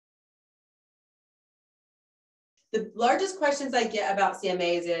the largest questions I get about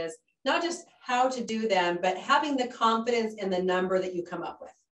CMAs is not just how to do them, but having the confidence in the number that you come up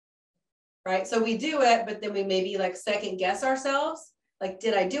with, right? So we do it, but then we maybe like second guess ourselves. Like,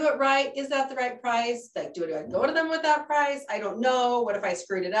 did I do it right? Is that the right price? Like, do I go to them with that price? I don't know. What if I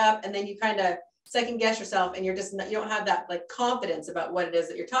screwed it up? And then you kind of second guess yourself, and you don't have that like confidence about what it is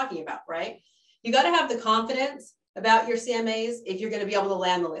that you're talking about, right? You got to have the confidence about your CMAs if you're going to be able to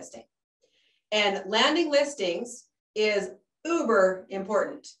land the listing. And landing listings is uber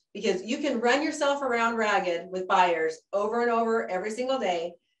important because you can run yourself around ragged with buyers over and over every single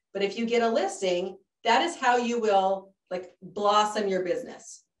day. But if you get a listing, that is how you will like blossom your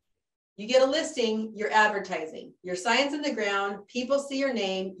business. You get a listing, you're advertising, your sign's in the ground, people see your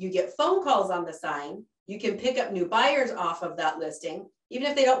name, you get phone calls on the sign, you can pick up new buyers off of that listing. Even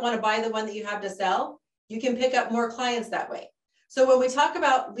if they don't want to buy the one that you have to sell, you can pick up more clients that way. So when we talk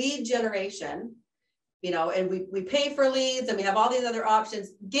about lead generation, you know, and we pay for leads and we have all these other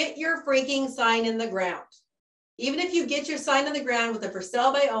options, get your freaking sign in the ground. Even if you get your sign in the ground with a for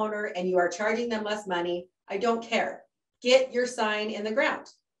sale by owner and you are charging them less money, I don't care. Get your sign in the ground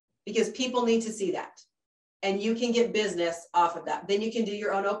because people need to see that. And you can get business off of that. Then you can do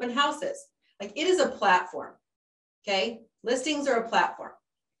your own open houses. Like it is a platform, okay? Listings are a platform.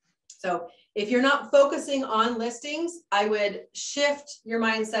 So if you're not focusing on listings, I would shift your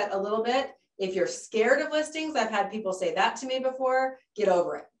mindset a little bit. If you're scared of listings, I've had people say that to me before, get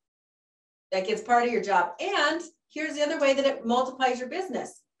over it. That gets part of your job. And here's the other way that it multiplies your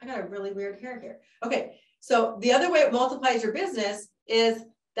business. I got a really weird hair here. Okay, so the other way it multiplies your business is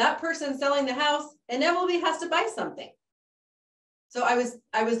that person selling the house inevitably has to buy something. So I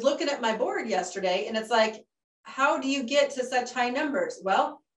was looking at my board yesterday and it's like, how do you get to such high numbers?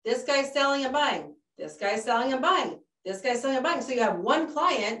 Well, this guy's selling and buying. This guy's selling and buying. This guy's selling and buying. So you have one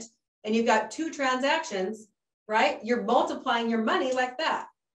client and you've got 2 transactions, right? You're multiplying your money like that.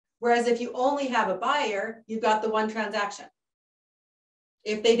 Whereas if you only have a buyer, you've got the 1 transaction.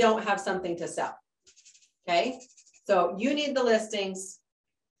 If they don't have something to sell, okay? So you need the listings.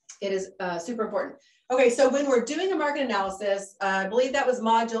 It is super important. Okay, so when we're doing a market analysis, I believe that was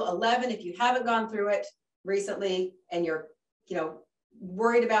module 11. If you haven't gone through it recently and you're, you know,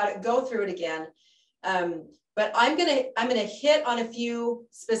 worried about it, go through it again. But I'm gonna hit on a few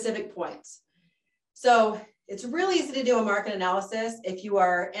specific points. So it's really easy to do a market analysis if you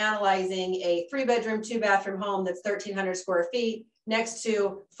are analyzing a 3-bedroom, 2-bathroom home that's 1,300 square feet next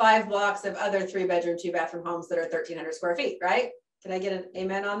to 5 blocks of other 3-bedroom, 2-bathroom homes that are 1,300 square feet, right? Can I get an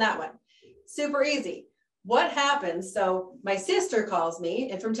amen on that one? Super easy. What happens? So my sister calls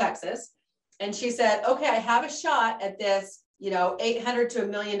me from Texas and she said, okay, I have a shot at this, you know, $800,000 to $1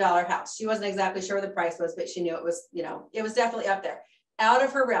 million house. She wasn't exactly sure what the price was, but she knew it was, you know, it was definitely up there, out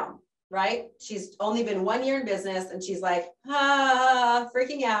of her realm, right? She's only been 1 year in business and she's like,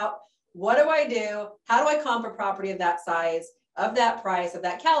 freaking out. What do I do? How do I comp a property of that size, of that price, of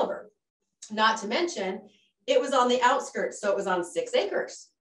that caliber? Not to mention, it was on the outskirts, so it was on 6 acres.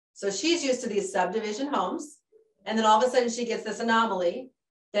 So she's used to these subdivision homes. And then all of a sudden she gets this anomaly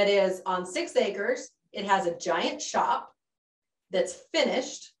that is on 6 acres. It has a giant shop that's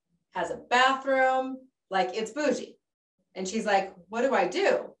finished, has a bathroom, like it's bougie. And she's like, what do I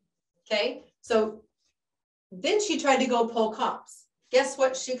do? Okay, so then she tried to go pull comps. Guess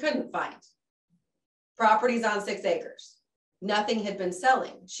what she couldn't find? Properties on 6 acres. Nothing had been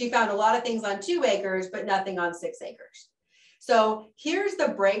selling. She found a lot of things on 2 acres, but nothing on 6 acres. So here's the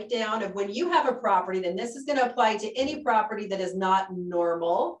breakdown of when you have a property, then this is going to apply to any property that is not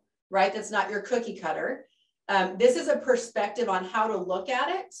normal, right? That's not your cookie cutter. This is a perspective on how to look at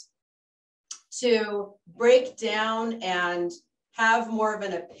it to break down and have more of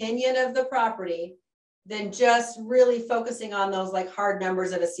an opinion of the property than just really focusing on those like hard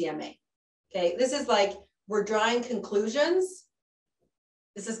numbers of a CMA. Okay, this is like we're drawing conclusions.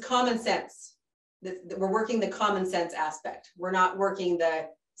 This is common sense. We're working the common sense aspect. We're not working the,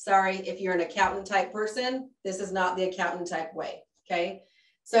 sorry, if you're an accountant type person, this is not the accountant type way, okay?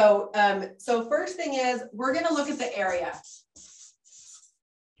 So, so first thing is we're gonna look at the area,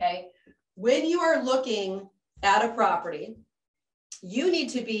 okay? When you are looking at a property, you need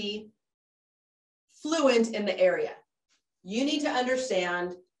to be fluent in the area. You need to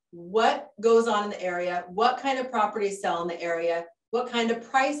understand what goes on in the area, what kind of properties sell in the area, what kind of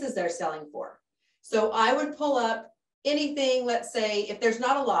prices they're selling for. So I would pull up anything, let's say, if there's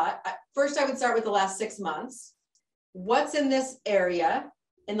not a lot, first I would start with the last 6 months. What's in this area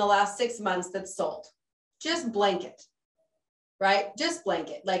in the last 6 months that's sold? Just blanket, right? Just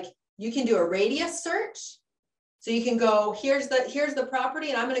blanket. Like you can do a radius search So you can go, here's the property,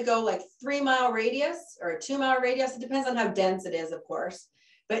 and I'm going to go like 3-mile radius or a 2-mile radius. It depends on how dense it is, of course,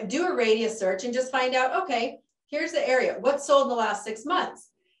 but do a radius search and just find out, okay, here's the area. What's sold in the last 6 months?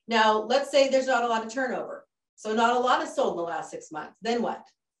 Now, let's say there's not a lot of turnover. So not a lot is sold in the last 6 months. Then what?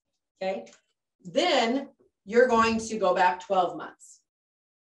 Okay. Then you're going to go back 12 months.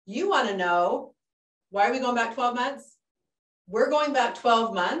 You want to know, why are we going back 12 months? We're going back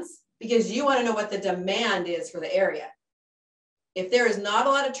 12 months because you want to know what the demand is for the area. If there is not a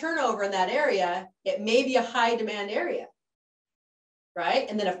lot of turnover in that area, it may be a high demand area, right?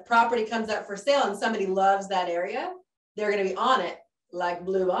 And then if property comes up for sale and somebody loves that area, they're going to be on it like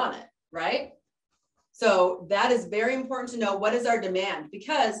blue on it, right? So that is very important to know, what is our demand?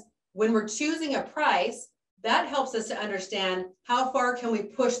 Because when we're choosing a price, that helps us to understand how far can we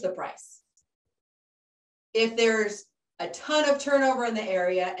push the price. If there's a ton of turnover in the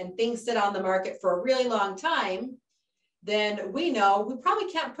area and things sit on the market for a really long time, then we know we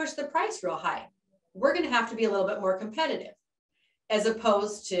probably can't push the price real high. We're going to have to be a little bit more competitive, as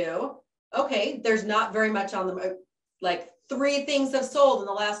opposed to, okay, there's not very much on the, like 3 things have sold in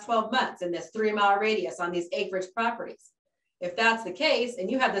the last 12 months in this 3-mile radius on these acreage properties. If that's the case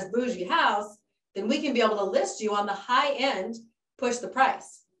and you have this bougie house, then we can be able to list you on the high end, push the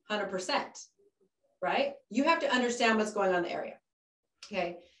price 100%, right? You have to understand what's going on in the area.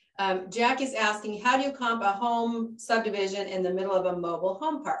 Okay. Jackie's asking, how do you comp a home subdivision in the middle of a mobile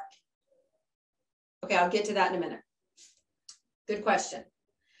home park? Okay, I'll get to that in a minute. Good question.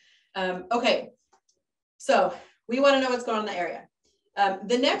 Okay, so we want to know what's going on in the area.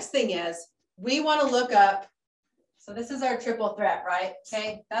 The next thing is we want to look up, so this is our triple threat, right?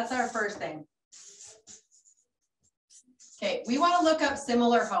 Okay, that's our first thing. Okay, we want to look up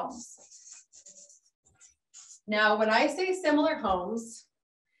similar homes. Now, when I say similar homes,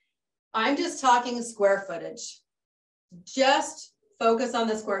 I'm just talking square footage. Just focus on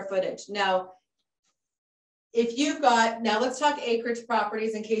the square footage. Now, if you've got, now let's talk acreage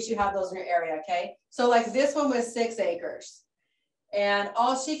properties in case you have those in your area, okay? So like this one was 6 acres. And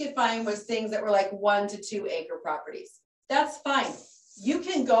all she could find was things that were like 1 to 2 acre properties. That's fine. You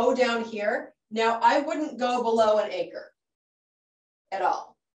can go down here. Now, I wouldn't go below an acre at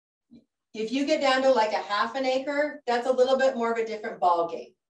all. If you get down to like a 1/2 acre, that's a little bit more of a different ball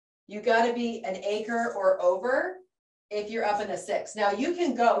game. You got to be an acre or over if you're up in the 6. Now you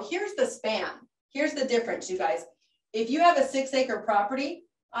can go, here's the span. Here's the difference, you guys. If you have a 6 acre property,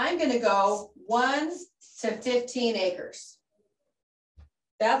 I'm going to go 1 to 15 acres.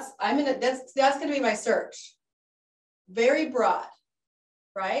 That's going to be my search. Very broad,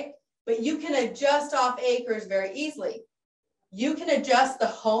 right? But you can adjust off acres very easily. You can adjust the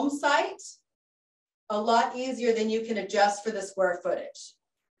home site a lot easier than you can adjust for the square footage.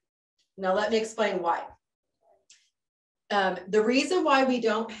 Now, let me explain why. The reason why we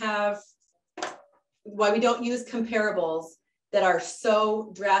don't use comparables that are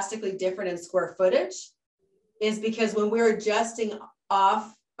so drastically different in square footage is because when we're adjusting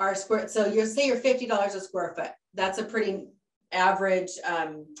off our square, so you'll say you're $50 a square foot. That's a pretty average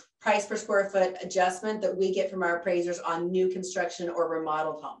price per square foot adjustment that we get from our appraisers on new construction or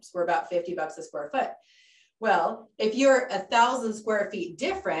remodeled homes. We're about $50 a square foot. Well, if you're 1,000 square feet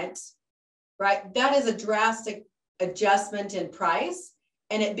different, right, that is a drastic adjustment in price,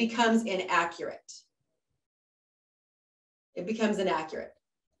 and it becomes inaccurate. It becomes inaccurate.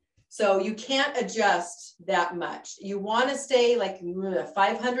 So you can't adjust that much. You want to stay like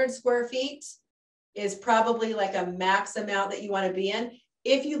 500 square feet is probably like a max amount that you want to be in.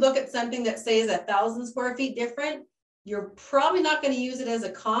 If you look at something that says 1,000 square feet different, you're probably not going to use it as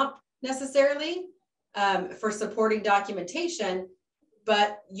a comp necessarily for supporting documentation,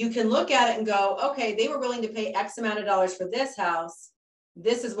 but you can look at it and go, okay, they were willing to pay X amount of dollars for this house.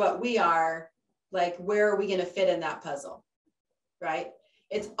 This is what we are, like, where are we going to fit in that puzzle, right?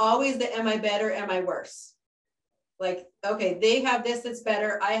 It's always the, am I better, am I worse? Like, okay, they have this that's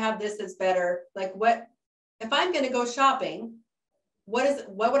better, I have this that's better. Like, what, if I'm going to go shopping, what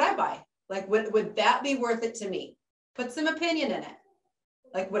would I buy? Like, would that be worth it to me? Put some opinion in it.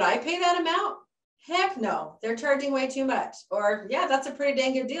 Like, would I pay that amount? Heck no, they're charging way too much. Or yeah, that's a pretty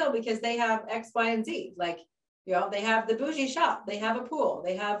dang good deal because they have X, Y, and Z. Like, you know, they have the bougie shop, they have a pool,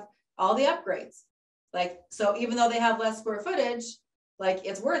 they have all the upgrades. Like, so even though they have less square footage, like,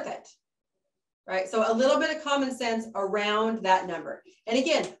 it's worth it, right? So a little bit of common sense around that number. And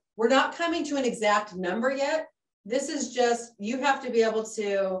again, we're not coming to an exact number yet. This is just, you have to be able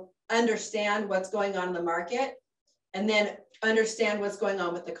to understand what's going on in the market and then understand what's going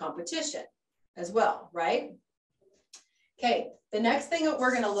on with the competition as well, right? Okay, the next thing that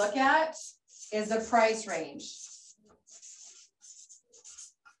we're going to look at is the price range.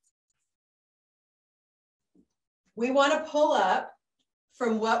 we want to pull up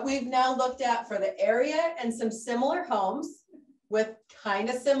from what we've now looked at for the area and some similar homes with kind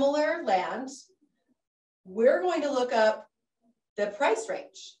of similar land. We're going to look up the price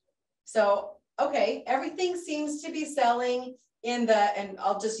range. So, okay, everything seems to be selling in the, and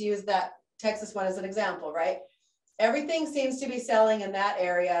I'll just use that Texas one as an example, right? Everything seems to be selling in that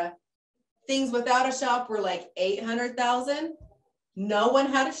area. Things without a shop were like 800,000. No one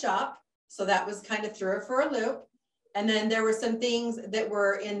had a shop. So that was kind of threw it for a loop. And then there were some things that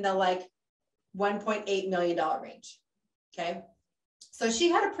were in the like $1.8 million range. Okay. So she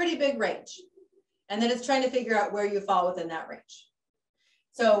had a pretty big range. And then it's trying to figure out where you fall within that range.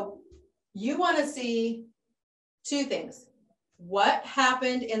 So you want to see two things. What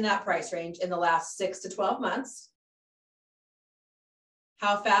happened in that price range in the last 6 to 12 months?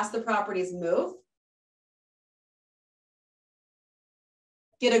 How fast the properties move.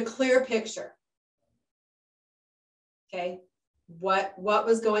 Get a clear picture. Okay, what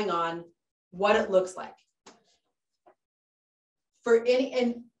was going on, what it looks like. For any,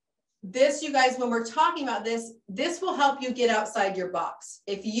 and this, you guys, when we're talking about this, this will help you get outside your box.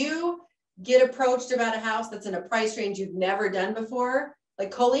 If you get approached about a house that's in a price range you've never done before,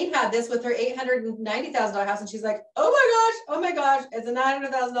 like Colleen had this with her $890,000 house, and she's like, oh my gosh, it's a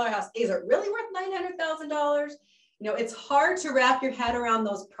 $900,000 house. Is it really worth $900,000? You know, it's hard to wrap your head around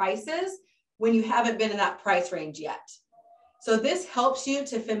those prices when you haven't been in that price range yet. So this helps you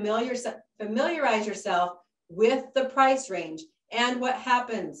to familiarize yourself with the price range and what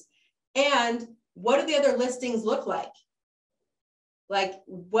happens. And what do the other listings look like? Like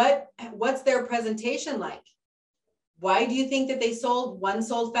what's their presentation like? Why do you think that they one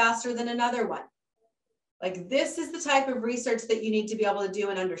sold faster than another one? Like this is the type of research that you need to be able to do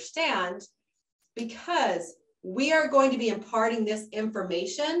and understand, because we are going to be imparting this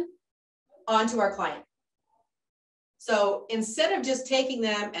information onto our client. So instead of just taking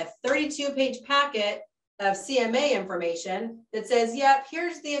them a 32-page packet of CMA information that says, yep,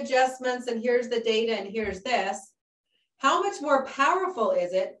 here's the adjustments and here's the data and here's this, how much more powerful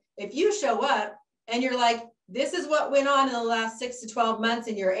is it if you show up and you're like, this is what went on in the last 6 to 12 months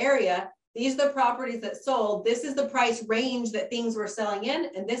in your area. These are the properties that sold. This is the price range that things were selling in.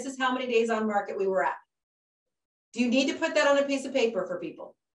 And this is how many days on market we were at. Do you need to put that on a piece of paper for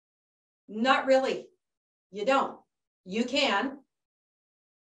people? Not really. You don't. You can.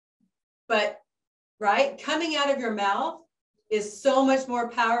 But, right, coming out of your mouth is so much more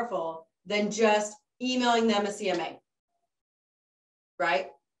powerful than just emailing them a CMA. Right?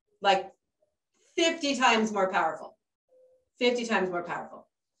 Like 50 times more powerful. 50 times more powerful.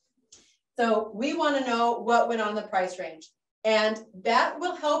 So we want to know what went on the price range. And that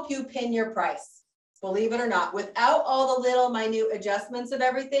will help you pin your price, believe it or not, without all the little minute adjustments of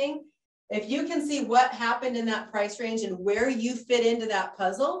everything. If you can see what happened in that price range and where you fit into that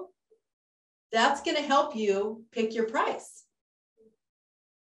puzzle, that's going to help you pick your price.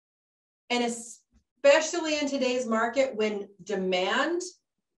 And especially in today's market, when demand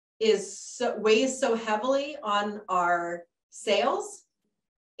weighs so heavily on our sales,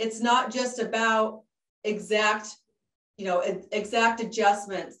 it's not just about exact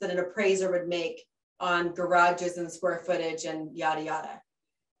adjustments that an appraiser would make on garages and square footage and yada yada.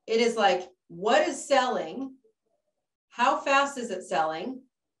 It is like, what is selling? How fast is it selling?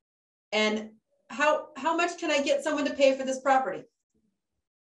 And how much can I get someone to pay for this property?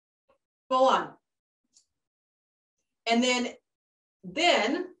 Full on. And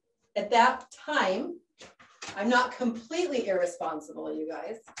then at that time, I'm not completely irresponsible, you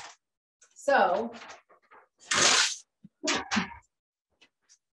guys. So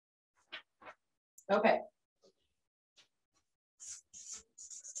okay.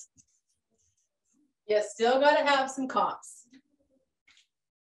 You still got to have some comps.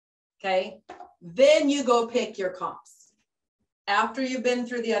 Okay. Then you go pick your comps. After you've been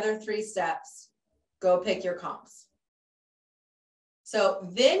through the other 3 steps, go pick your comps. So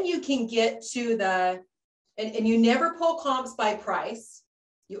then you can get to and you never pull comps by price.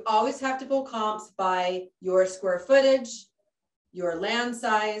 You always have to pull comps by your square footage, your land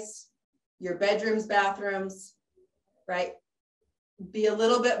size, your bedrooms, bathrooms, right? Be a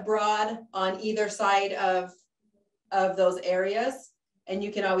little bit broad on either side of those areas, and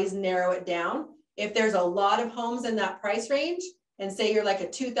you can always narrow it down. If there's a lot of homes in that price range, and say you're like a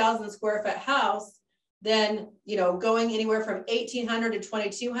 2,000 square foot house, then, you know, going anywhere from 1,800 to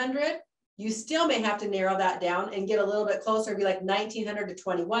 2,200, you still may have to narrow that down and get a little bit closer, be like 1,900 to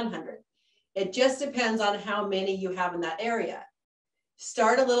 2,100. It just depends on how many you have in that area.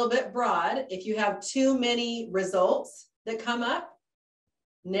 Start a little bit broad. If you have too many results that come up,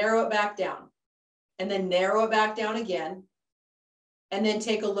 narrow it back down. and then narrow it back down again, and then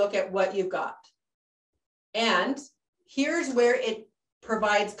take a look at what you've got. And here's where it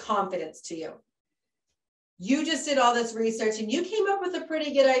provides confidence to you. You just did all this research and you came up with a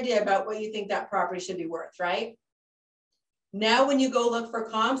pretty good idea about what you think that property should be worth, right? Now, when you go look for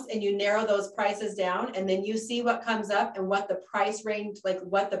comps and you narrow those prices down, and then you see what comes up and what the price range, like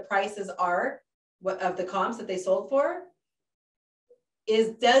what the prices are, what of the comps that they sold for,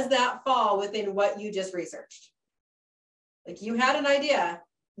 does that fall within what you just researched? Like, you had an idea,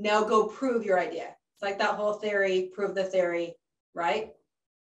 now go prove your idea. It's like that whole theory, prove the theory, right?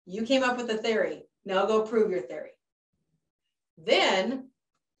 You came up with a theory, now go prove your theory. Then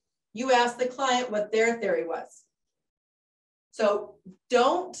you ask the client what their theory was. So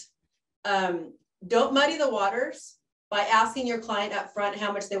don't muddy the waters by asking your client up front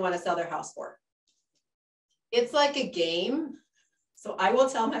how much they want to sell their house for. It's like a game. So I will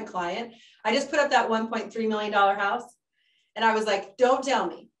tell my client, I just put up that $1.3 million house. And I was like, don't tell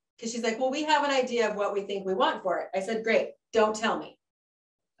me. Because she's like, well, we have an idea of what we think we want for it. I said, great, don't tell me.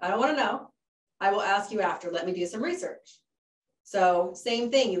 I don't want to know. I will ask you after. Let me do some research. So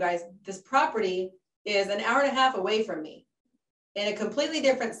same thing, you guys. This property is an hour and a half away from me in a completely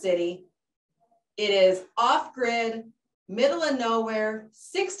different city. It is off grid, middle of nowhere,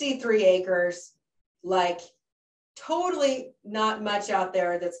 63 acres, like totally not much out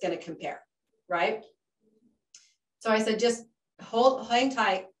there that's going to compare, right? So I said, just hang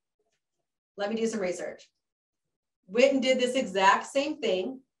tight. Let me do some research. Went and did this exact same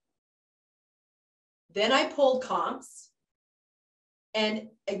thing. Then I pulled comps. And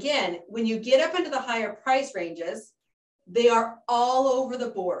again, when you get up into the higher price ranges, they are all over the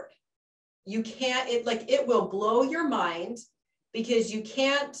board. You can't, it will blow your mind, because you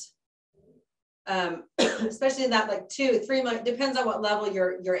can't, especially in that like $2-3 million, depends on what level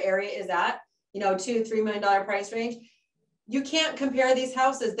your area is at, $2-3 million price range. You can't compare these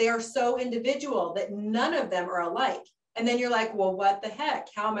houses. They are so individual that none of them are alike. And then you're like, well, what the heck?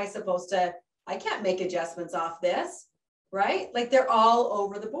 How am I supposed to, I can't make adjustments off this, right? Like, they're all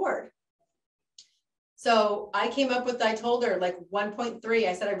over the board. So I came up with, I told her like 1.3.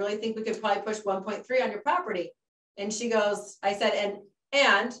 I said, I really think we could probably push 1.3 on your property. And she goes, I said,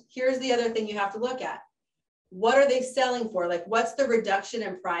 and here's the other thing you have to look at. What are they selling for? Like, what's the reduction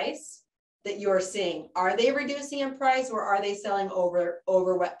in price that you're seeing? Are they reducing in price, or are they selling over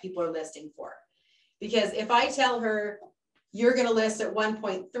what people are listing for? Because if I tell her you're going to list at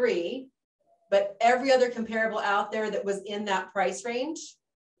 1.3, but every other comparable out there that was in that price range,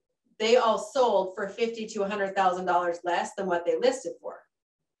 they all sold for $50,000 to $100,000 less than what they listed for.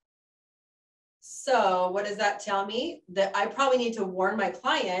 So what does that tell me? That I probably need to warn my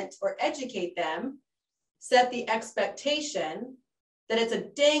client or educate them, set the expectation that it's a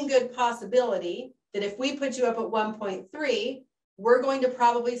dang good possibility that if we put you up at 1.3, we're going to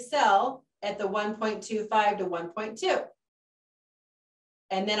probably sell at the 1.25 to 1.2.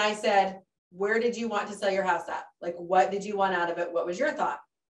 And then I said, where did you want to sell your house at? Like, what did you want out of it? What was your thought?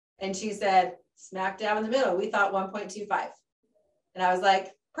 And she said, smack dab in the middle. We thought 1.25. And I was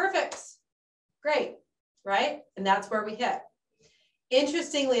like, perfect. Great, right? And that's where we hit.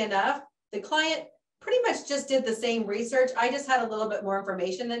 Interestingly enough, the client pretty much just did the same research. I just had a little bit more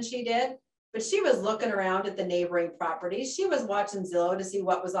information than she did, but she was looking around at the neighboring properties. She was watching Zillow to see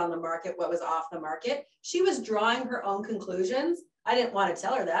what was on the market, what was off the market. She was drawing her own conclusions. I didn't want to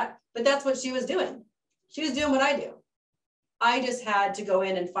tell her that, but that's what she was doing. She was doing what I do. I just had to go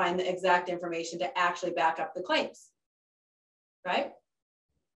in and find the exact information to actually back up the claims, right?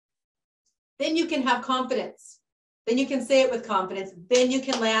 Then you can have confidence. Then you can say it with confidence. Then you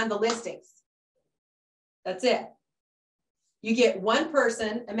can land the listings. That's it. You get one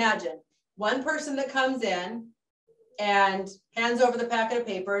person, imagine, one person that comes in and hands over the packet of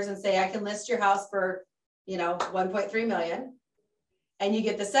papers and say, I can list your house for, 1.3 million. And you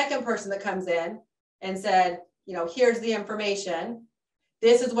get the second person that comes in and said, here's the information.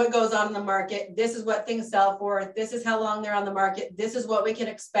 This is what goes on in the market. This is what things sell for. This is how long they're on the market. This is what we can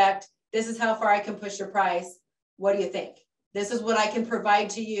expect. This is how far I can push your price. What do you think? This is what I can provide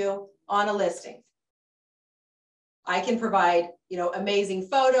to you on a listing. I can provide, amazing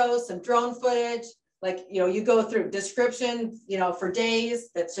photos, some drone footage, like, you go through description, for days.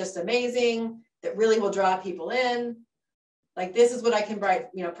 That's just amazing. That really will draw people in. Like, this is what I can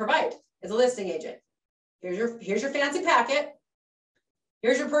provide as a listing agent. Here's your fancy packet.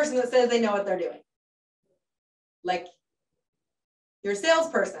 Here's your person that says they know what they're doing. Like, you're a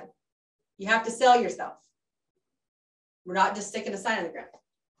salesperson. You have to sell yourself. We're not just sticking a sign on the ground.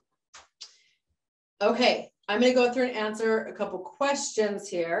 Okay, I'm going to go through and answer a couple questions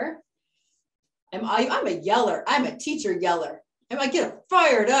here. I'm a yeller. I'm a teacher yeller. I get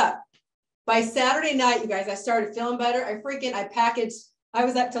fired up. By Saturday night, you guys, I started feeling better. I packaged, I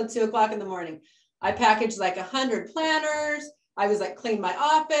was up till 2:00 in the morning. I packaged like 100 planners. I was like, cleaned my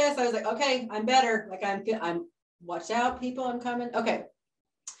office. I was like, okay, I'm better. Like I'm watch out, people, I'm coming. Okay.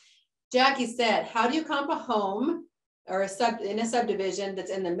 Jackie said, how do you comp a home or in a subdivision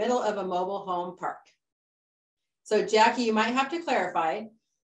that's in the middle of a mobile home park? So Jackie, you might have to clarify.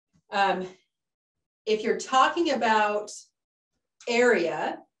 If you're talking about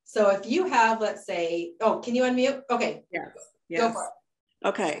area, so if you have, let's say, oh, can you unmute? Okay. Yes. Go for it.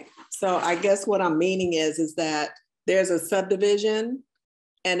 Okay. So I guess what I'm meaning is that there's a subdivision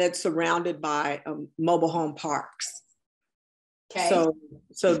and it's surrounded by mobile home parks. Okay.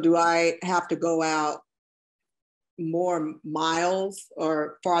 So do I have to go out more miles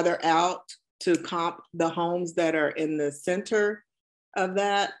or farther out to comp the homes that are in the center of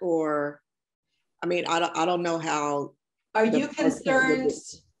that? Or, I mean, I don't know how. Are you concerned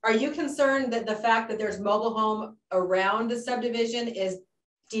that the fact that there's mobile home around the subdivision is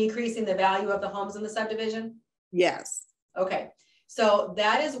decreasing the value of the homes in the subdivision? Yes. Okay. So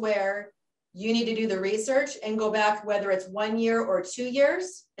that is where you need to do the research and go back, whether it's 1 year or 2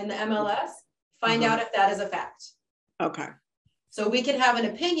 years in the MLS, find out if that is a fact. Okay. So we can have an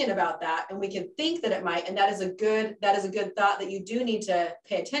opinion about that, and we can think that it might, and that is a good thought that you do need to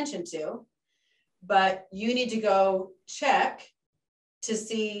pay attention to, but you need to go check to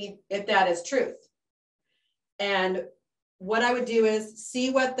see if that is truth. And what I would do is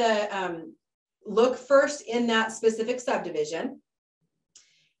see what the, look first in that specific subdivision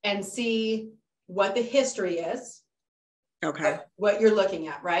and see what the history is. Okay. What you're looking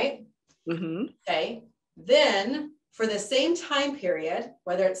at, right? Mm-hmm. Okay. Then for the same time period,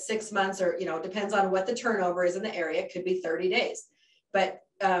 whether it's 6 months or, depends on what the turnover is in the area, it could be 30 days. But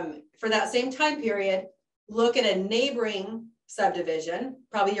for that same time period, look at a neighboring subdivision,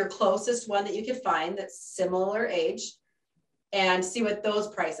 probably your closest one that you could find that's similar age, and see what those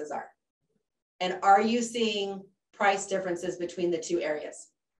prices are. And are you seeing price differences between the two areas?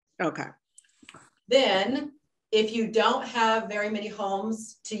 Okay. Then, if you don't have very many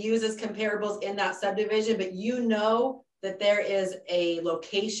homes to use as comparables in that subdivision, but you know that there is a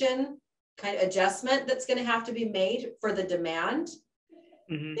location kind of adjustment that's going to have to be made for the demand,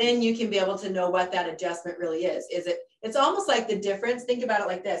 then you can be able to know what that adjustment really is. It's almost like the difference, think about it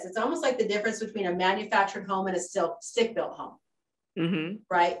like this. It's almost like the difference between a manufactured home and a stick-built home,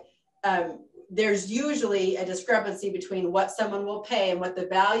 right? There's usually a discrepancy between what someone will pay and what the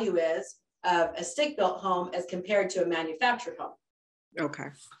value is of a stick-built home as compared to a manufactured home. Okay.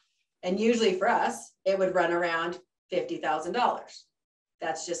 And usually for us, it would run around $50,000.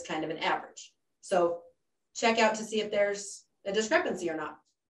 That's just kind of an average. So check out to see if there's a discrepancy or not.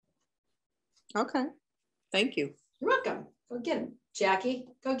 Okay. Thank you. You're welcome. Go get him. Jackie,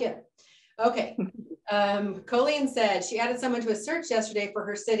 go get him. Okay. Colleen said she added someone to a search yesterday for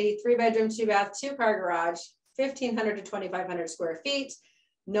her city, 3-bedroom, 2-bath, 2-car garage, 1,500 to 2,500 square feet.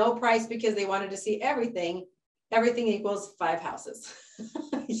 No price because they wanted to see everything. Everything equals 5 houses.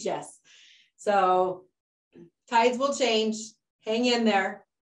 Yes. So tides will change. Hang in there.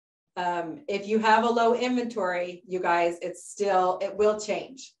 If you have a low inventory, you guys, it will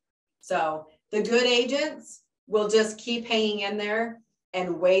change. So the good agents will just keep hanging in there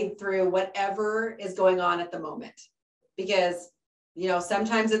and wade through whatever is going on at the moment, because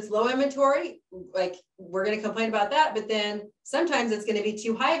sometimes it's low inventory, like we're going to complain about that, but then sometimes it's going to be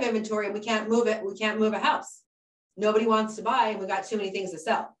too high of inventory and we can't move it. We can't move a house. Nobody wants to buy and we got too many things to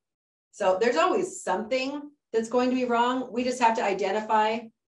sell. So there's always something that's going to be wrong. We just have to identify,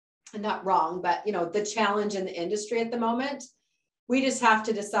 and not wrong, but the challenge in the industry at the moment. We just have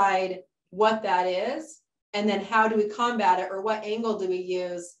to decide what that is, and then how do we combat it, or what angle do we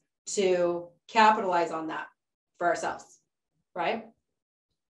use to capitalize on that for ourselves, right?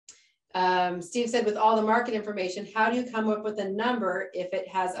 Steve said, with all the market information, how do you come up with a number if it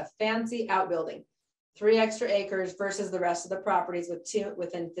has a fancy outbuilding, 3 extra acres versus the rest of the properties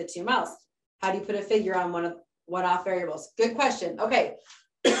within the 2 miles? How do you put a figure on one-off variables? Good question. Okay.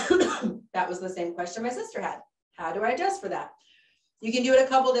 That was the same question my sister had. How do I adjust for that? You can do it a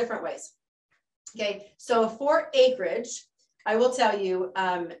couple different ways. Okay, so for acreage, I will tell you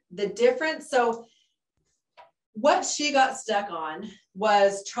the difference. So what she got stuck on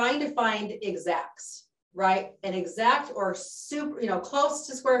was trying to find exacts, right? An exact or super, close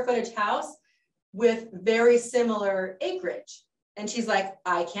to square footage house with very similar acreage. And she's like,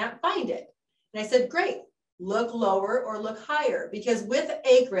 I can't find it. And I said, great, look lower or look higher, because with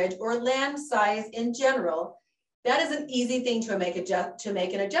acreage or land size in general, that is an easy thing to make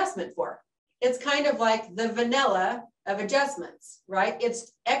an adjustment for. it's kind of like the vanilla of adjustments, right?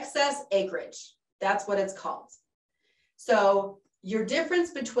 It's excess acreage. That's what it's called. So your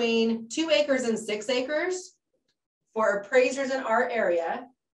difference between 2 acres and 6 acres for appraisers in our area,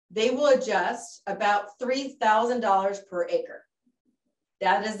 they will adjust about $3,000 per acre.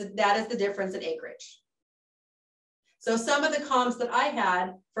 That is the difference in acreage. So some of the comps that I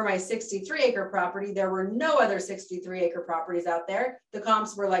had for my 63-acre property, there were no other 63-acre properties out there. The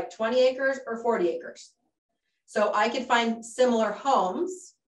comps were like 20 acres or 40 acres. So I could find similar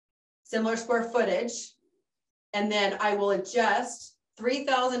homes, similar square footage, and then I will adjust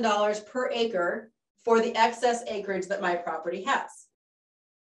 $3,000 per acre for the excess acreage that my property has.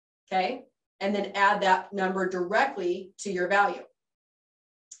 Okay, and then add that number directly to your value.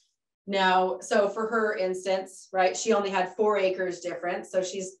 Now, so for her instance, right, she only had 4 acres difference, so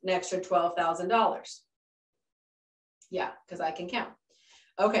she's an extra $12,000. Yeah, because I can count.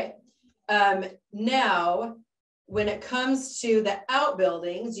 Okay, now when it comes to the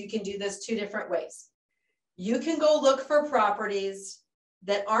outbuildings, you can do this 2 different ways. You can go look for properties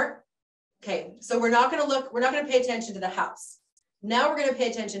that aren't, okay, so we're not going to pay attention to the house. Now we're going to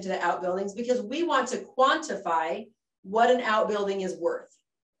pay attention to the outbuildings because we want to quantify what an outbuilding is worth,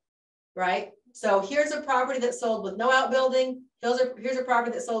 right? So here's a property that sold with no outbuilding. Here's a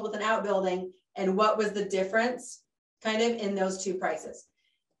property that sold with an outbuilding, and what was the difference kind of in those 2 prices.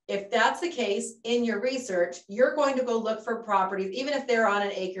 If that's the case in your research, you're going to go look for properties, even if they're on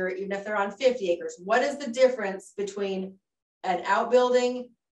an acre, even if they're on 50 acres. What is the difference between an outbuilding,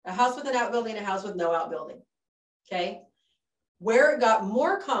 a house with an outbuilding, and a house with no outbuilding? Okay. Where it got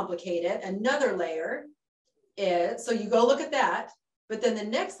more complicated, another layer is, so you go look at that, but then the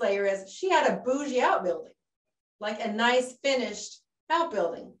next layer is she had a bougie outbuilding, like a nice finished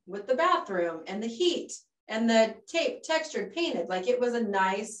outbuilding with the bathroom and the heat and the tape textured painted, like it was a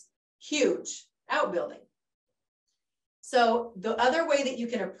nice, huge outbuilding. So the other way that you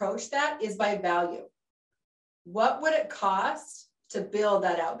can approach that is by value. What would it cost to build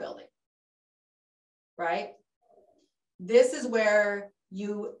that outbuilding, right? This is where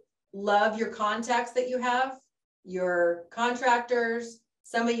you love your contacts that you have, your contractors,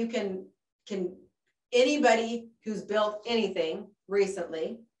 somebody you can anybody who's built anything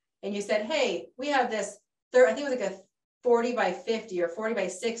recently, and you said, hey, we have this, I think it was like a 40 by 50 or 40 by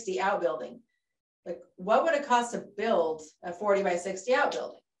 60 outbuilding. Like, what would it cost to build a 40 by 60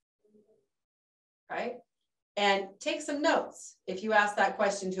 outbuilding, right? And take some notes if you ask that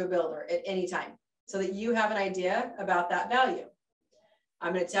question to a builder at any time, so that you have an idea about that value.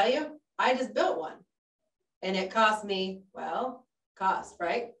 I'm going to tell you, I just built one and it cost me, well,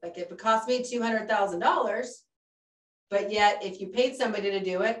 right? Like if it cost me $200,000, but yet if you paid somebody to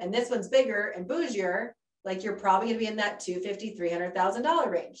do it, and this one's bigger and bougier, like you're probably going to be in that $250,000, $300,000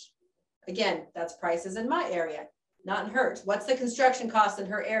 range. Again, that's prices in my area, not in hers. What's the construction cost in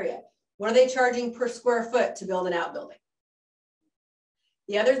her area? What are they charging per square foot to build an outbuilding?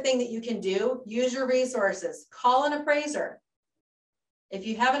 The other thing that you can do, use your resources. Call an appraiser. If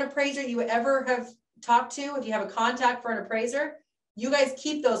you have an appraiser you ever have talked to, if you have a contact for an appraiser, you guys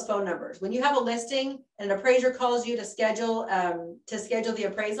keep those phone numbers. When you have a listing and an appraiser calls you to schedule the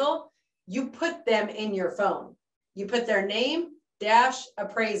appraisal, you put them in your phone. You put their name -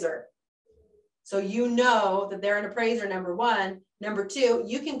 appraiser. So you know that they're an appraiser, number one. Number two,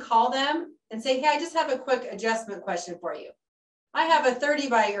 you can call them and say, hey, I just have a quick adjustment question for you. I have a 30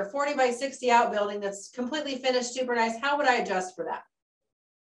 by or 40 by 60 outbuilding that's completely finished, super nice. How would I adjust for that?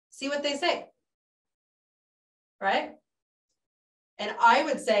 See what they say, right? And I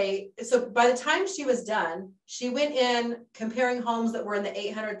would say, so by the time she was done, she went in comparing homes that were in the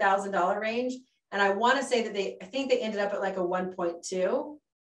 $800,000 range. And I want to say that I think they ended up at like a 1.2,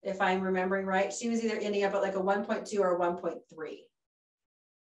 if I'm remembering right. She was either ending up at like a 1.2 or a 1.3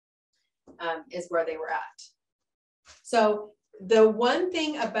 is where they were at. So the one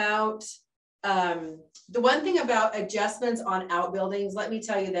thing about adjustments on outbuildings, let me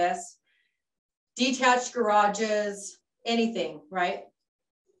tell you this, detached garages, anything, right?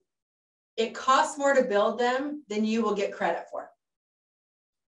 It costs more to build them than you will get credit for.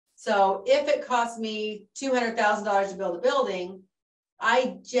 So if it costs me $200,000 to build a building,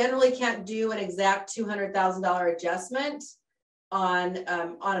 I generally can't do an exact $200,000 adjustment on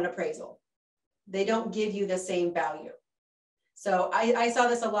an appraisal. They don't give you the same value. So I saw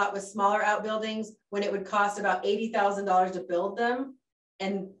this a lot with smaller outbuildings when it would cost about $80,000 to build them,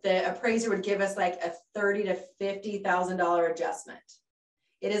 and the appraiser would give us like a $30,000 to $50,000 adjustment.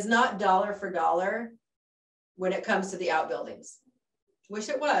 It is not dollar for dollar when it comes to the outbuildings. Wish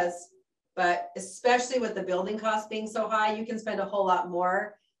it was, but especially with the building costs being so high, you can spend a whole lot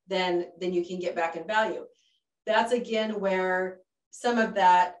more then you can get back in value. That's again where some of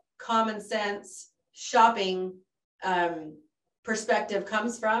that common sense shopping perspective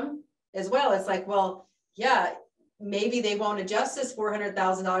comes from as well. It's like, well, yeah, maybe they won't adjust this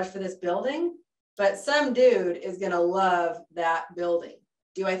 $400,000 for this building, but some dude is going to love that building.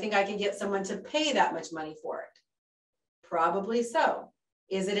 Do I think I can get someone to pay that much money for it? Probably so.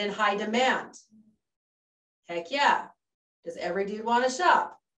 Is it in high demand? Heck yeah. Does every dude want to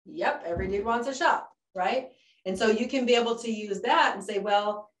shop? Yep, every dude wants a shop, right? And so you can be able to use that and say,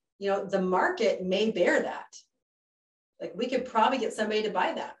 well, you know, the market may bear that. Like we could probably get somebody to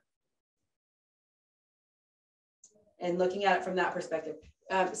buy that. And looking at it from that perspective.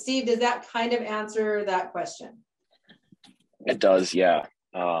 Steve, does that kind of answer that question? It does, yeah.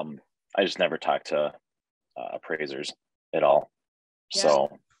 I just never talked to appraisers at all. Yeah. So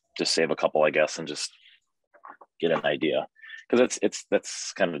just save a couple, I guess, and just get an idea. Because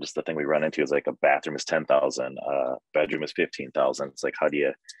that's kind of just the thing we run into is like a bathroom is 10,000, bedroom is 15,000. It's like, how do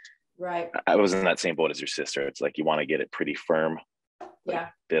you? Right. I was in that same boat as your sister. It's like you want to get it pretty firm. Yeah.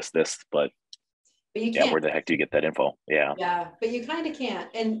 Like this, but you can't. Yeah, where the heck do you get that info? Yeah. Yeah, but you kind of can't.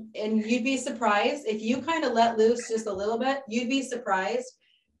 And you'd be surprised if you kind of let loose just a little bit. You'd be surprised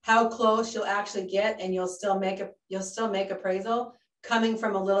how close you'll actually get, and you'll still make appraisal coming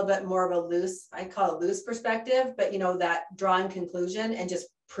from a little bit more of a loose, I call it loose perspective, but you know, that drawing conclusion and just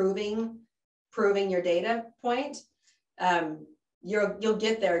proving your data point. You'll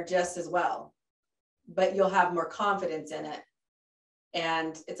get there just as well, but you'll have more confidence in it.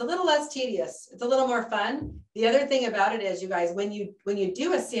 And it's a little less tedious. It's a little more fun. The other thing about it is, you guys, when you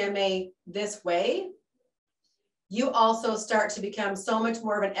do a CMA this way, you also start to become so much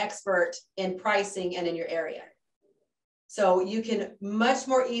more of an expert in pricing and in your area. So you can much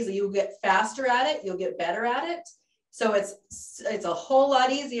more easily, you'll get faster at it, you'll get better at it. So it's a whole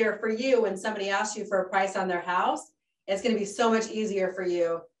lot easier for you when somebody asks you for a price on their house. It's going to be so much easier for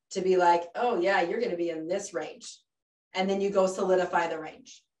you to be like, oh yeah, you're going to be in this range. And then you go solidify the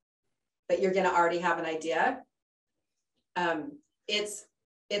range, but you're going to already have an idea.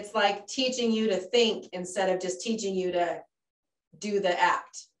 It's like teaching you to think instead of just teaching you to do the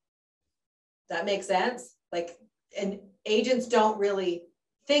act. That makes sense? Like, and agents don't really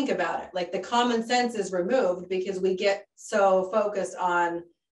think about it. Like the common sense is removed because we get so focused on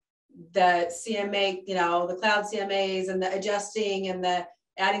the CMA, you know, the cloud CMAs and the adjusting and the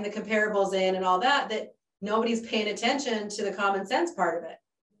adding the comparables in and all that, that nobody's paying attention to the common sense part of it,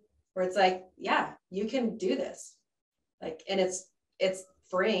 where it's like, yeah, you can do this. Like, and it's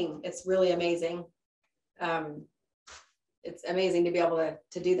freeing. It's really amazing. It's amazing to be able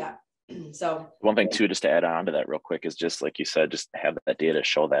to do that. So one thing too, just to add on to that real quick, is just like you said, just have that data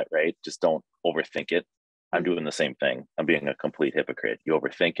show that, right? Just don't overthink it. I'm doing the same thing. I'm being a complete hypocrite. You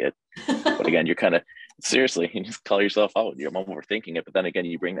overthink it. But again, you're kind of, seriously, you just call yourself out. You're overthinking it. But then again,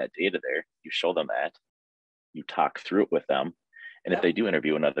 you bring that data there, you show them that, you talk through it with them. And if they do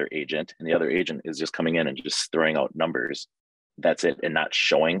interview another agent and the other agent is just coming in and just throwing out numbers, that's it, and not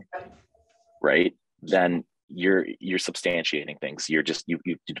showing, right? Then you're substantiating things. You're just, you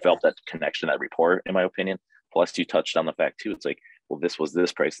develop that connection, that rapport, in my opinion. Plus you touched on the fact too, it's like, well, this was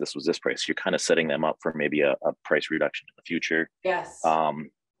this price, this was this price. You're kind of setting them up for maybe a price reduction in the future. Yes.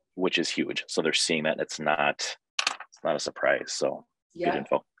 Which is huge. So they're seeing that it's not a surprise. So good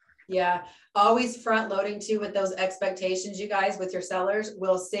info. Yeah. Always front loading too with those expectations, you guys, with your sellers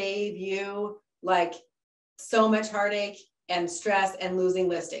will save you like so much heartache and stress and losing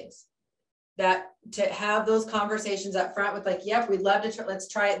listings. That to have those conversations up front with like, yep, we'd love to, let's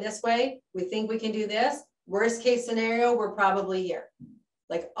try it this way. We think we can do this. Worst case scenario, we're probably here.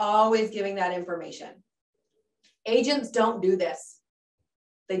 Like always giving that information. Agents don't do this.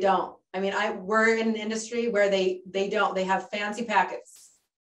 They don't. I mean, we're in an industry where they don't. They have fancy packets.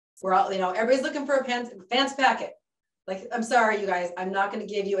 We're all, you know, everybody's looking for a fancy packet. Like, I'm sorry, you guys, I'm not going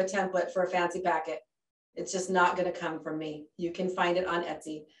to give you a template for a fancy packet. It's just not going to come from me. You can find it on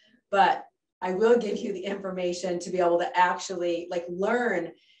Etsy, but I will give you the information to be able to actually like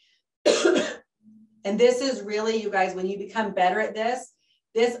learn. And this is really, you guys, when you become better at this,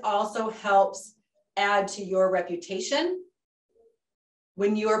 this also helps add to your reputation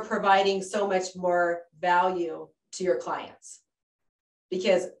when you are providing so much more value to your clients,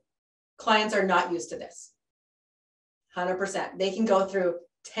 because clients are not used to this. 100%. They can go through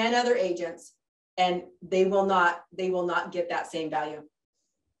 10 other agents and they will not get that same value.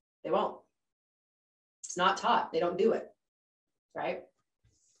 They won't. It's not taught. They don't do it. Right?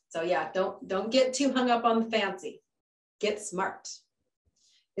 So yeah, don't get too hung up on the fancy. Get smart.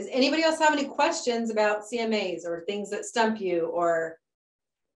 Does anybody else have any questions about CMAs or things that stump you or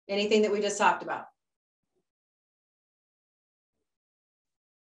Anything that we just talked about?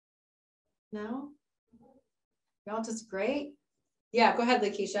 No? Y'all just great? Yeah, go ahead,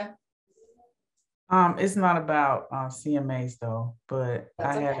 Lakeisha. It's not about CMAs though, but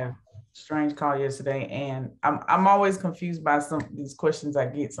That's I okay. had a strange call yesterday, and I'm always confused by some of these questions I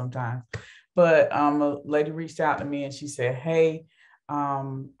get sometimes. But a lady reached out to me and she said, "Hey,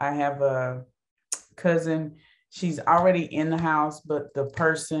 I have a cousin. She's already in the house, but the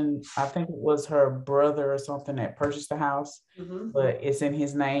person, I think it was her brother or something that purchased the house, but it's in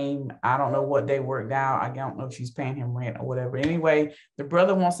his name. I don't know what they worked out. I don't know if she's paying him rent or whatever. Anyway, the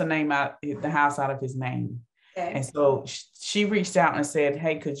brother wants to name out the house out of his name." Okay. And so she reached out and said,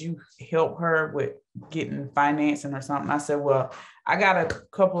 "Hey, could you help her with getting financing or something?" I said, "Well, I got a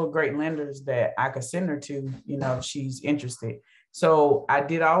couple of great lenders that I could send her to, if she's interested." So I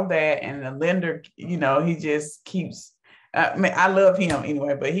did all that, and the lender, he just keeps, I love him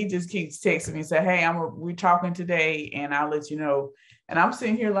anyway, but he just keeps texting me and say, "Hey, we're talking today and I'll let you know." And I'm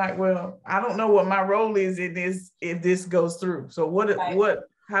sitting here like, well, I don't know what my role is in this, if this goes through. So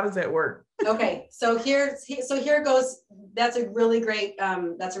how does that work? Okay, so here goes. That's a really great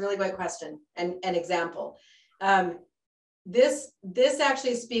question and example. This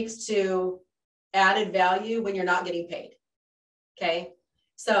actually speaks to added value when you're not getting paid. Okay,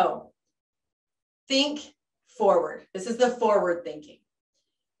 so think forward. This is the forward thinking.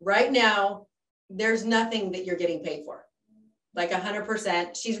 Right now, there's nothing that you're getting paid for. Like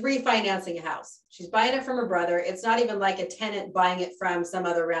 100%. She's refinancing a house. She's buying it from her brother. It's not even like a tenant buying it from some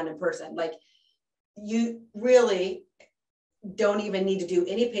other random person. Like, you really don't even need to do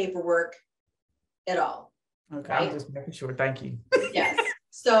any paperwork at all. Okay, right? I'm just making sure. Thank you. Yes.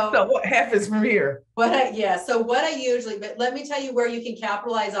 So what happens from here? But let me tell you where you can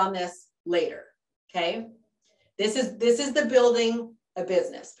capitalize on this later. Okay. This is the building a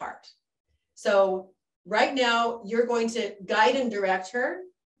business part. So right now you're going to guide and direct her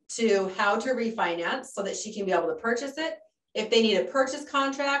to how to refinance so that she can be able to purchase it. If they need a purchase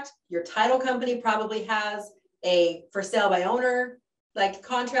contract, your title company probably has a for sale by owner like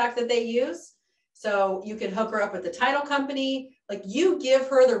contract that they use. So you can hook her up with the title company. Like, you give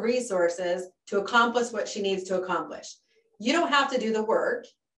her the resources to accomplish what she needs to accomplish. You don't have to do the work,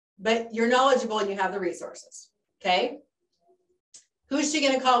 but you're knowledgeable and you have the resources. Okay. Who's she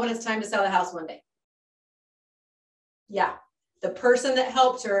going to call when it's time to sell the house one day? Yeah. The person that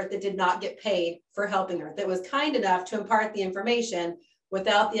helped her that did not get paid for helping her, that was kind enough to impart the information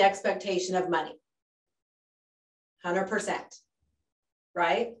without the expectation of money. 100%.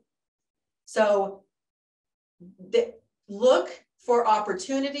 Right? So look for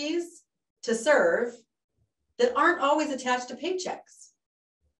opportunities to serve that aren't always attached to paychecks.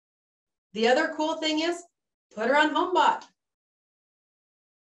 The other cool thing is put her on HomeBot.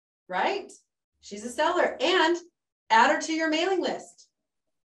 Right? She's a seller, and add her to your mailing list.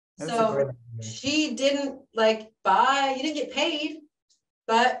 That's so she didn't buy, you didn't get paid,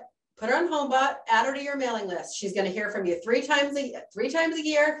 but put her on HomeBot, add her to your mailing list. She's going to hear from you three times a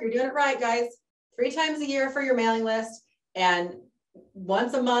year, if you're doing it right, guys, 3 times a year for your mailing list and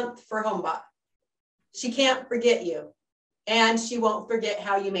once a month for HomeBot. She can't forget you, and she won't forget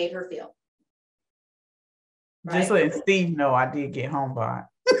how you made her feel. Right? Just letting Steve know I did get HomeBot.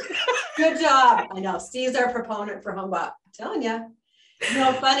 Good job. I know Steve's our proponent for HomeBot. I'm telling you.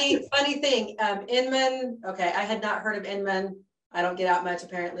 No, funny thing. Inman. Okay, I had not heard of Inman. I don't get out much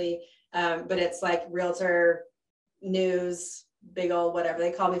apparently, but it's like realtor news, big old whatever.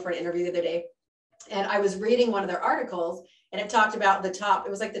 They called me for an interview the other day, and I was reading one of their articles, and it talked about the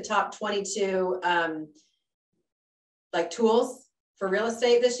top 22 tools for real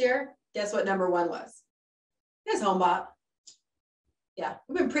estate this year. Guess what number 1 was? It's HomeBot. Yeah,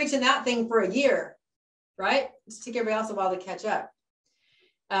 we've been preaching that thing for a year, right? It took everybody else a while to catch up.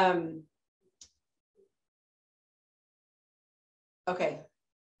 Okay.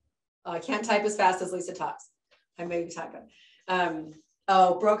 I can't type as fast as Lisa talks. I may be typing.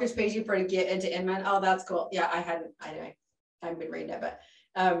 Brokerage pays you for to get into Inman. Oh, that's cool. Yeah, I haven't been reading it, but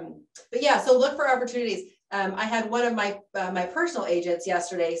yeah, so look for opportunities. I had one of my personal agents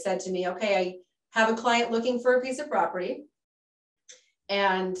yesterday said to me, okay, I have a client looking for a piece of property,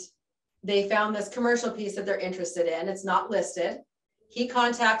 and they found this commercial piece that they're interested in. It's not listed. He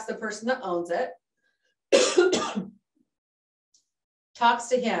contacts the person that owns it, talks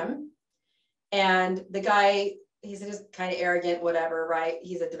to him, and the guy, he's just kind of arrogant, whatever, right?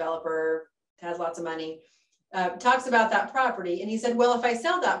 He's a developer, has lots of money, talks about that property. And he said, well, if I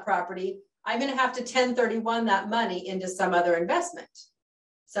sell that property, I'm going to have to 1031 that money into some other investment.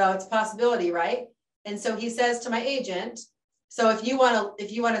 So it's a possibility, right? And so he says to my agent, So if you want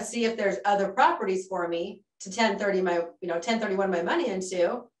to see if there's other properties for me to 1031 my money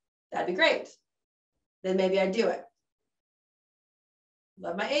into, that'd be great. Then maybe I'd do it.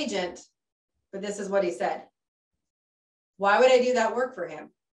 Love my agent, but this is what he said. Why would I do that work for him?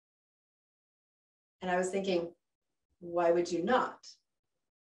 And I was thinking, why would you not?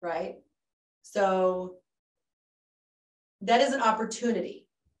 Right? So that is an opportunity.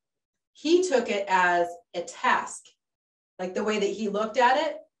 He took it as a task. Like the way that he looked at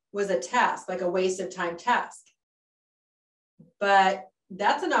it was a task, like a waste of time task. But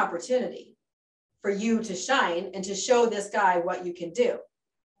that's an opportunity for you to shine and to show this guy what you can do.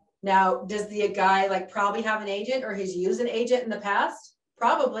 Now, does the guy like probably have an agent, or he's used an agent in the past?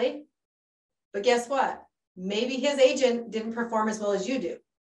 Probably. But guess what? Maybe his agent didn't perform as well as you do.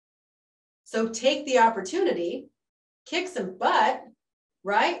 So take the opportunity, kick some butt,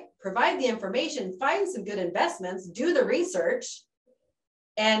 right? Provide the information, find some good investments, do the research,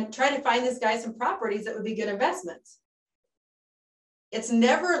 and try to find this guy some properties that would be good investments. It's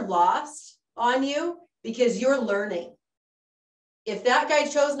never lost on you because you're learning. If that guy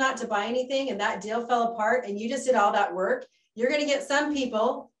chose not to buy anything and that deal fell apart and you just did all that work, you're going to get some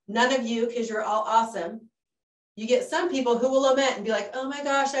people, none of you, because you're all awesome. You get some people who will lament and be like, oh my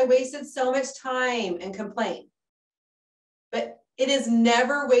gosh, I wasted so much time, and complain. But it is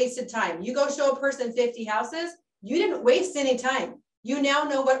never wasted time. You go show a person 50 houses, you didn't waste any time. You now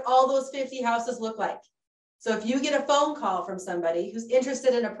know what all those 50 houses look like. So if you get a phone call from somebody who's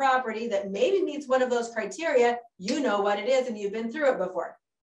interested in a property that maybe meets one of those criteria, you know what it is and you've been through it before,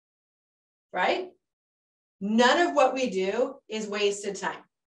 right? None of what we do is wasted time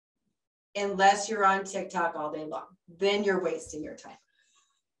unless you're on TikTok all day long. Then you're wasting your time,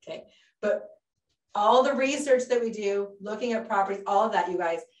 okay? But all the research that we do, looking at properties, all of that, you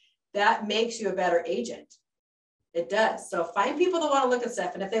guys, that makes you a better agent. It does. So find people that want to look at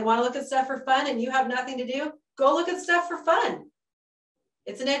stuff. And if they want to look at stuff for fun and you have nothing to do, go look at stuff for fun.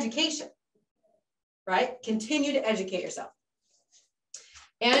 It's an education, right? Continue to educate yourself.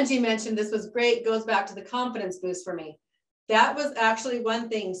 Angie mentioned this was great. Goes back to the confidence boost for me. That was actually one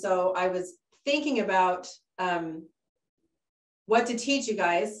thing. So I was thinking about what to teach you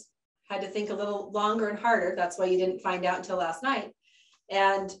guys. Had to think a little longer and harder. That's why you didn't find out until last night.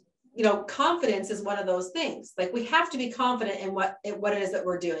 And you know, confidence is one of those things. Like we have to be confident in what it is that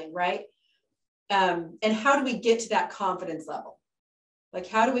we're doing, right? And how do we get to that confidence level? Like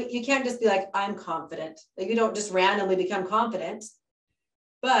you can't just be like, I'm confident. Like you don't just randomly become confident.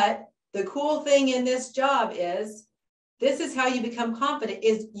 But the cool thing in this job is, this is how you become confident,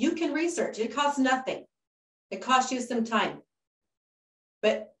 is you can research. It costs nothing. It costs you some time.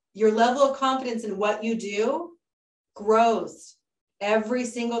 But your level of confidence in what you do grows every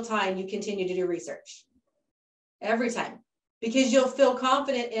single time you continue to do research. Every time. Because you'll feel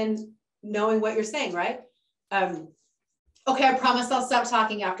confident in knowing what you're saying, right? Okay, I promise I'll stop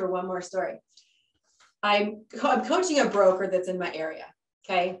talking after one more story. I'm coaching a broker that's in my area,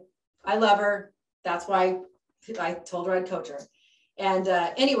 okay? I love her. That's why I told her I'd coach her. And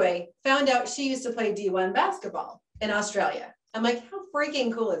anyway, found out she used to play D1 basketball in Australia. I'm like, how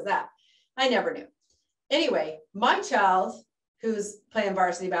freaking cool is that? I never knew. Anyway, my child, who's playing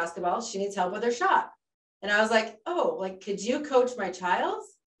varsity basketball, she needs help with her shot. And I was like, oh, like, could you coach my child?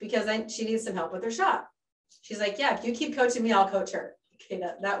 Because she needs some help with her shot. She's like, yeah, if you keep coaching me, I'll coach her. Okay,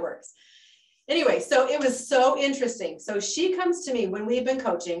 that works. Anyway, so it was so interesting. So she comes to me when we've been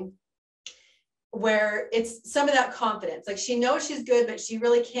coaching, where it's some of that confidence. Like she knows she's good, but she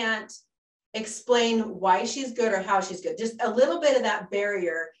really can't explain why she's good or how she's good. Just a little bit of that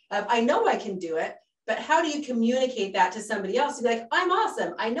barrier of, I know I can do it, but how do you communicate that to somebody else to be like, I'm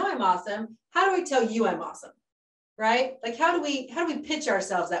awesome. I know I'm awesome. How do I tell you I'm awesome? Right? Like, how do we pitch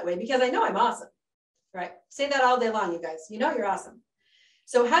ourselves that way? Because I know I'm awesome, right? Say that all day long, you guys. You know you're awesome.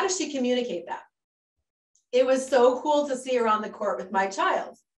 So how does she communicate that? It was so cool to see her on the court with my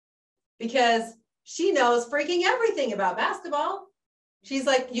child because she knows freaking everything about basketball. She's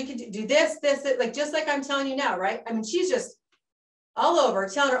like, you can do this, like, just like I'm telling you now, right? I mean, she's just all over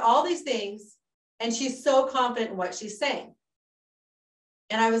telling her all these things. And she's so confident in what she's saying.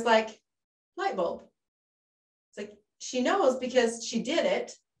 And I was like, light bulb. It's like, she knows because she did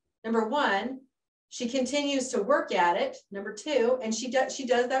it. Number one, she continues to work at it. Number two, and she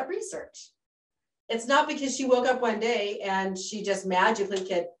does that research. It's not because she woke up one day and she just magically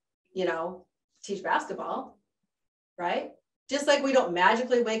could, teach basketball, right? Just like we don't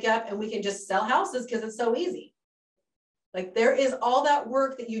magically wake up and we can just sell houses because it's so easy. Like there is all that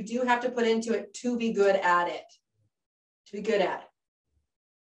work that you do have to put into it to be good at it,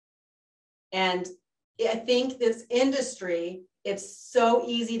 And I think this industry, it's so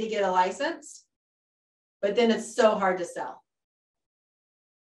easy to get a license, but then it's so hard to sell.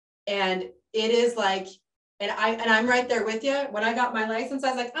 And it is like, and I'm right there with you. When I got my license, I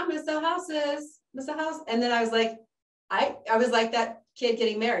was like, I'm gonna sell houses, I'm gonna sell house. And then I was like, I was like that kid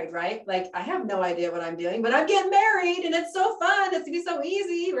getting married, right? Like, I have no idea what I'm doing, but I'm getting married and it's so fun. It's gonna be so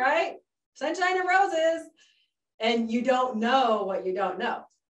easy, right? Sunshine and roses. And you don't know what you don't know.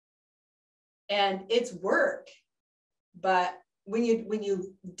 And it's work. But when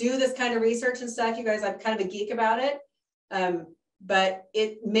you do this kind of research and stuff, you guys, I'm kind of a geek about it. But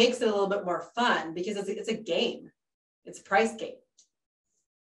it makes it a little bit more fun because it's a game. It's a price game.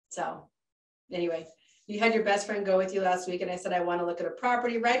 So anyway, you had your best friend go with you last week and I said, I want to look at a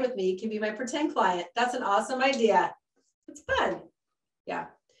property, ride with me. You can be my pretend client. That's an awesome idea. It's fun. Yeah.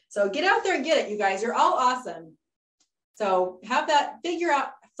 So get out there and get it, you guys. You're all awesome. So have that, figure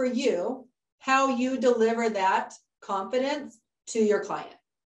out for you how you deliver that confidence to your client.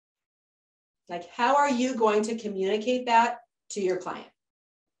 Like, how are you going to communicate that to your client?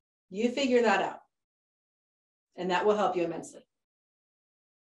 You figure that out. And that will help you immensely.